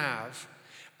you have,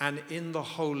 and in the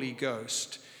Holy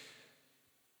Ghost,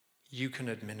 you can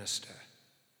administer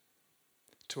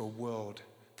to a world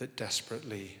that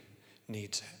desperately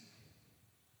needs it?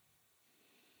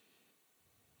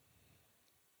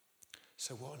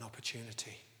 So what an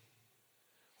opportunity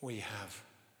we have.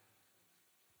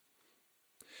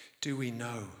 Do we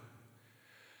know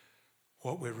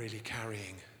what we're really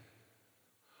carrying?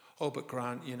 Oh, but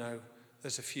Grant,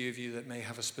 there's a few of you that may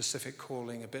have a specific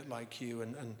calling, a bit like you,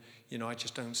 and I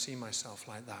just don't see myself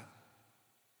like that.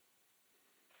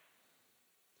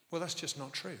 Well, that's just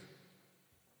not true.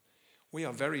 We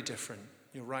are very different.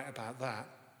 You're right about that.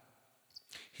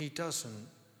 He doesn't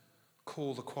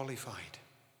call the qualified.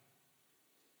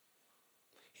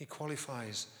 He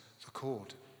qualifies the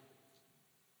called.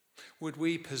 Would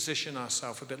we position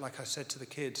ourselves, a bit like I said to the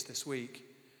kids this week,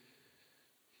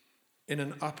 in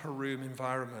an upper room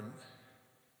environment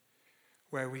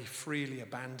where we freely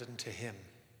abandon to him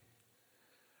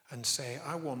and say,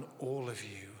 I want all of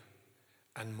you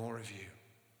and more of you?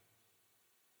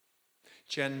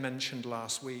 Jen mentioned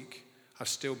last week, I've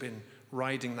still been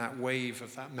riding that wave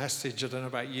of that message. I don't know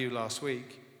about you last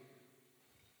week.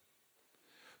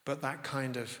 But that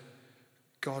kind of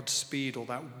God speed, or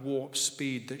that warp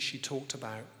speed that she talked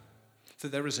about,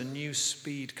 that there is a new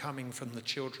speed coming from the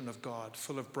children of God,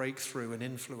 full of breakthrough and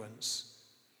influence.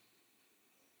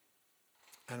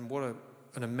 And what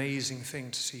an amazing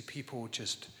thing to see people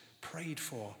just prayed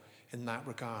for in that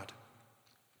regard.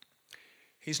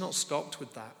 He's not stopped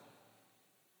with that.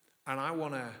 And I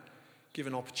want to give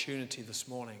an opportunity this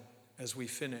morning as we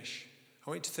finish. I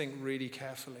want you to think really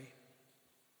carefully.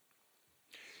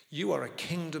 You are a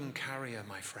kingdom carrier,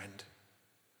 my friend.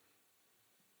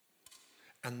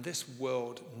 And this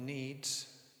world needs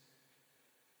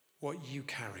what you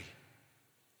carry,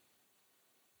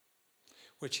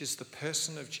 which is the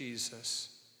person of Jesus,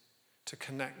 to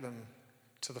connect them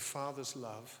to the Father's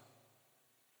love,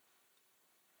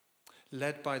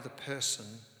 led by the person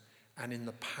and in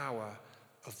the power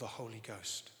of the Holy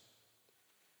Ghost.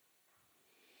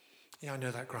 Yeah, I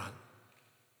know that, Grant.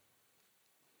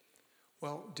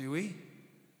 Well, do we?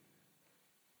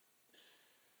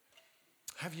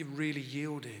 Have you really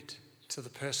yielded to the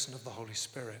person of the Holy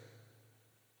Spirit?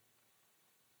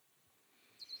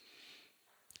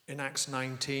 In Acts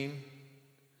 19,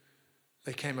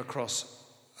 they came across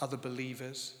other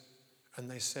believers and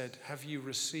they said, have you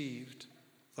received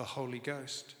the Holy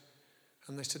Ghost?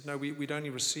 And they said, no, we'd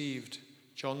only received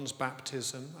John's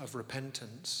baptism of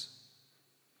repentance.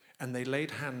 And they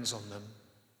laid hands on them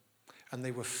and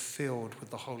they were filled with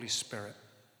the Holy Spirit,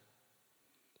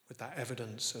 with that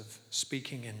evidence of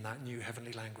speaking in that new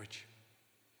heavenly language.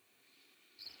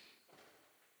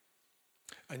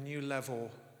 A new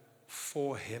level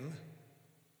for him,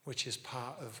 which is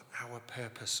part of our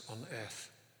purpose on earth.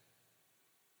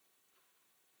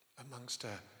 Amongst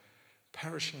a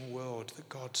perishing world that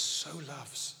God so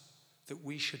loves, that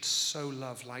we should so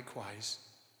love likewise.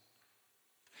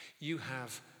 You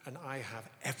have and I have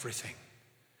everything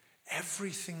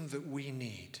that we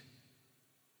need.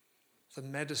 The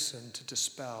medicine to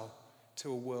dispel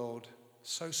to a world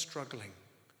so struggling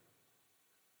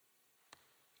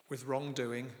with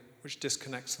wrongdoing, which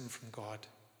disconnects them from God,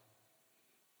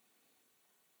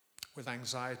 with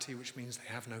anxiety, which means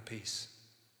they have no peace,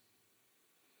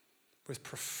 with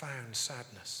profound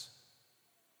sadness,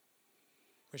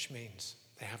 which means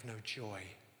they have no joy.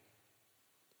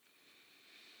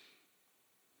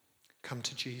 Come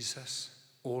to Jesus,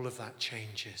 all of that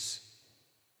changes.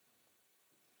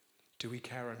 Do we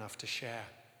care enough to share?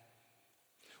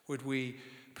 Would we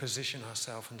position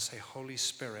ourselves and say, Holy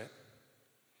Spirit,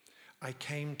 I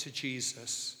came to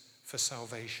Jesus for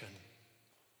salvation.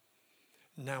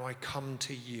 Now I come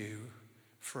to you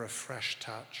for a fresh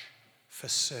touch, for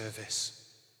service.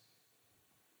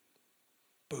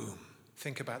 Boom.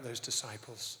 Think about those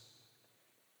disciples.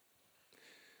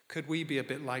 Could we be a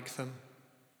bit like them?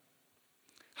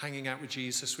 Hanging out with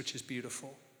Jesus, which is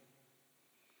beautiful.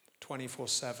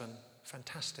 24/7,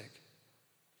 fantastic.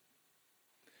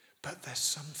 But there's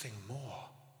something more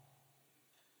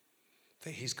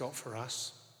that he's got for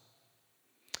us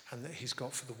and that he's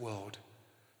got for the world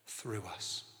through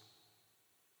us.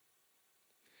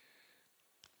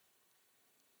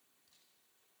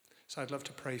 So I'd love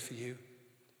to pray for you.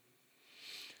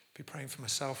 Be praying for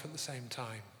myself at the same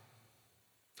time.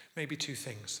 Maybe two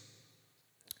things.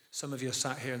 Some of you are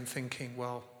sat here and thinking,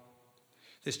 well,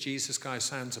 this Jesus guy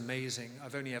sounds amazing.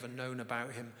 I've only ever known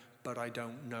about him, but I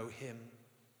don't know him.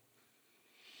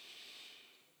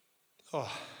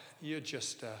 Oh, you're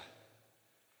just an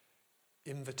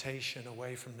invitation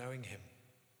away from knowing him.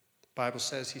 The Bible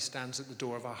says he stands at the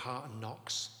door of our heart and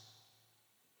knocks.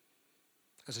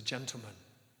 As a gentleman,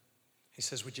 he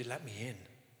says, would you let me in?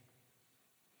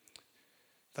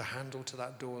 The handle to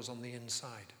that door is on the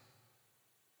inside.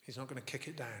 He's not going to kick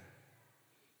it down.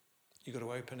 You've got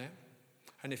to open it.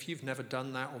 And if you've never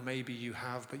done that, or maybe you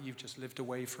have, but you've just lived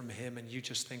away from him and you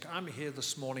just think, I'm here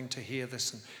this morning to hear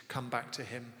this and come back to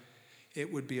him,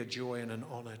 it would be a joy and an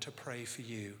honor to pray for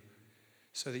you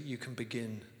so that you can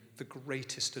begin the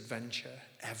greatest adventure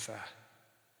ever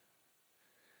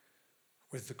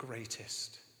with the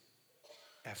greatest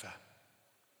ever.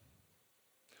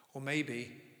 Or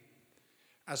maybe,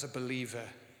 as a believer,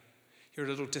 you're a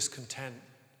little discontent.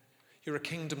 You're a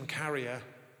kingdom carrier,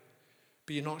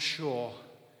 but you're not sure.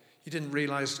 You didn't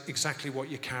realize exactly what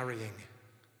you're carrying.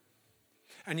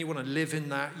 And you want to live in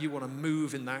that, you want to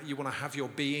move in that, you want to have your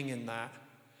being in that,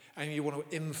 and you want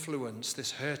to influence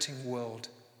this hurting world.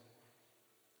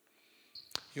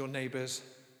 Your neighbors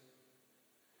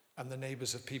and the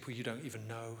neighbors of people you don't even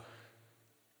know.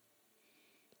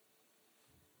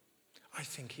 I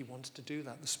think he wants to do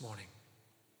that this morning.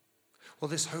 Well,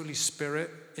 this Holy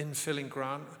Spirit infilling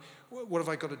grant, what have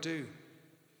I got to do?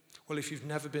 Well, if you've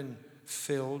never been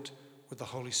filled with the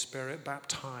Holy Spirit,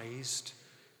 baptized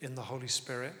in the Holy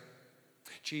Spirit,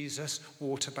 Jesus,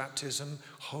 water baptism,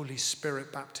 Holy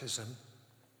Spirit baptism,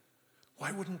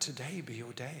 why wouldn't today be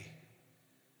your day?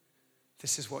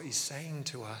 This is what he's saying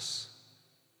to us.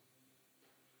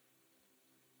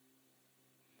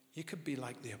 You could be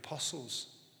like the apostles.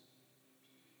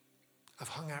 I've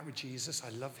hung out with Jesus, I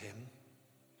love him.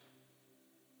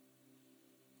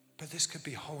 But this could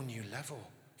be a whole new level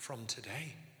from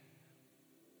today.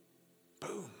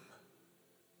 Boom.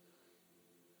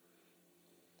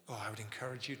 Oh, I would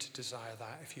encourage you to desire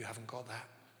that if you haven't got that.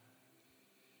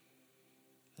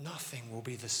 Nothing will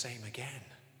be the same again.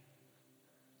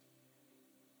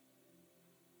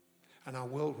 And our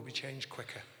world will be changed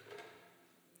quicker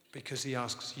because he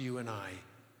asks you and I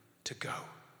to go.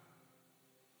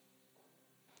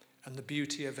 And the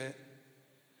beauty of it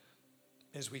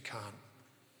is we can't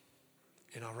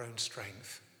in our own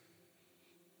strength.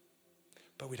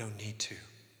 But we don't need to,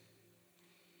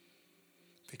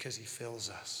 because he fills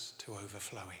us to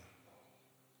overflowing.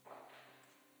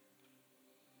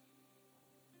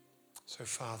 So,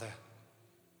 Father,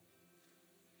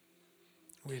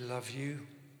 we love you.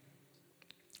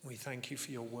 We thank you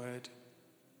for your word.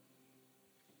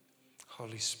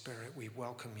 Holy Spirit, we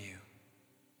welcome you.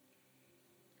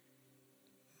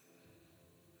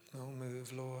 Oh,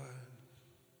 move, Lord.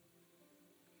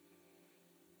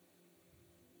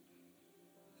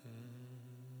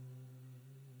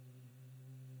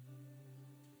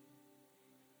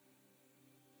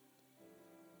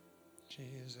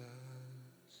 Jesus.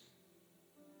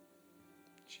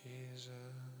 Jesus.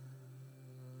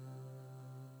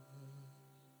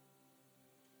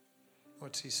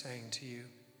 What's he saying to you?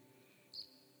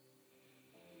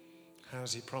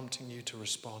 How's he prompting you to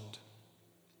respond?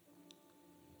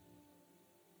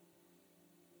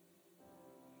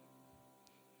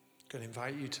 I'm going to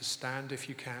invite you to stand if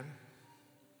you can.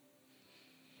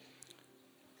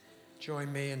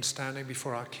 Join me in standing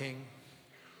before our King.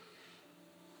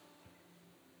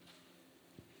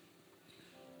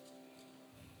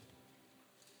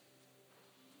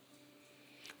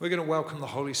 We're going to welcome the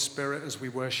Holy Spirit as we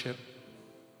worship.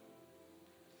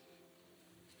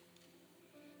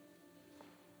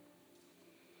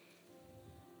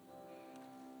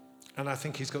 And I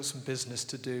think he's got some business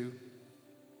to do.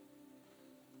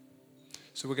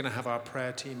 So we're going to have our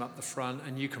prayer team up the front,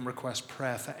 and you can request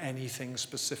prayer for anything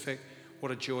specific.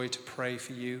 What a joy to pray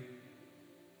for you.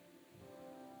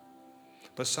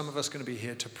 But some of us are going to be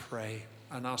here to pray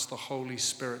and ask the Holy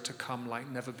Spirit to come like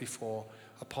never before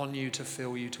upon you, to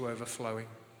fill you to overflowing.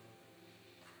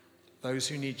 Those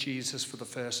who need Jesus for the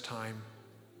first time,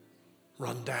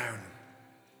 run down.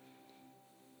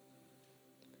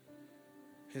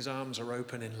 His arms are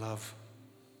open in love.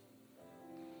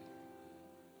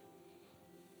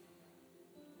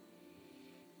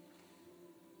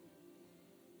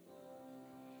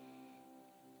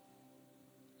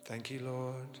 Thank you,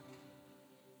 Lord.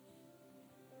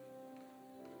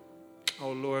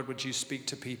 Oh, Lord, would you speak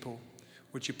to people?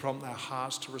 Would you prompt their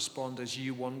hearts to respond as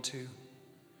you want to?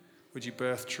 Would you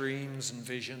birth dreams and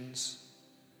visions?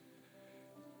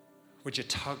 Would you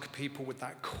tug people with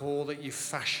that call that you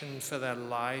fashioned for their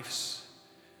lives?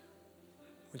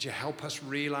 Would you help us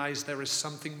realize there is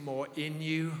something more in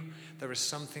you? There is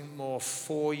something more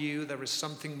for you. There is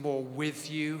something more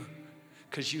with you,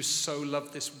 because you so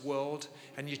love this world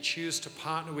and you choose to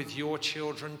partner with your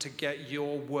children to get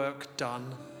your work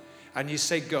done. And you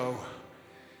say, go.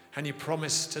 And you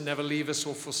promise to never leave us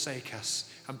or forsake us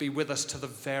and be with us to the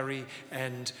very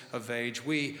end of age.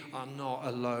 We are not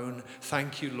alone.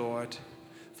 Thank you, Lord,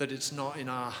 that it's not in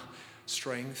our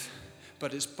strength,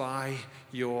 but it's by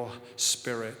your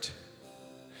Spirit.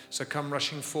 So come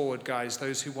rushing forward, guys,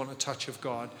 those who want a touch of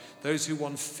God, those who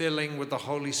want filling with the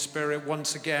Holy Spirit,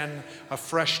 once again,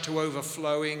 afresh to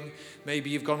overflowing.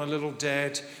 Maybe you've gone a little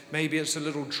dead. Maybe it's a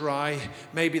little dry.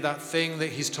 Maybe that thing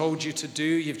that he's told you to do,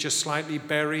 you've just slightly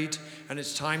buried, and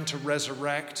it's time to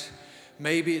resurrect.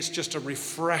 Maybe it's just a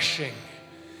refreshing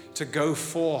to go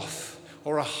forth,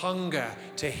 or a hunger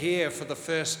to hear for the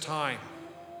first time.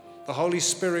 The Holy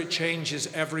Spirit changes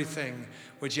everything.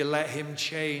 Would you let him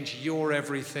change your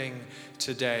everything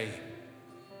today?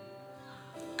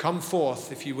 Come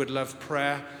forth if you would love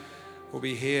prayer. We'll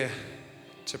be here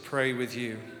to pray with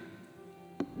you.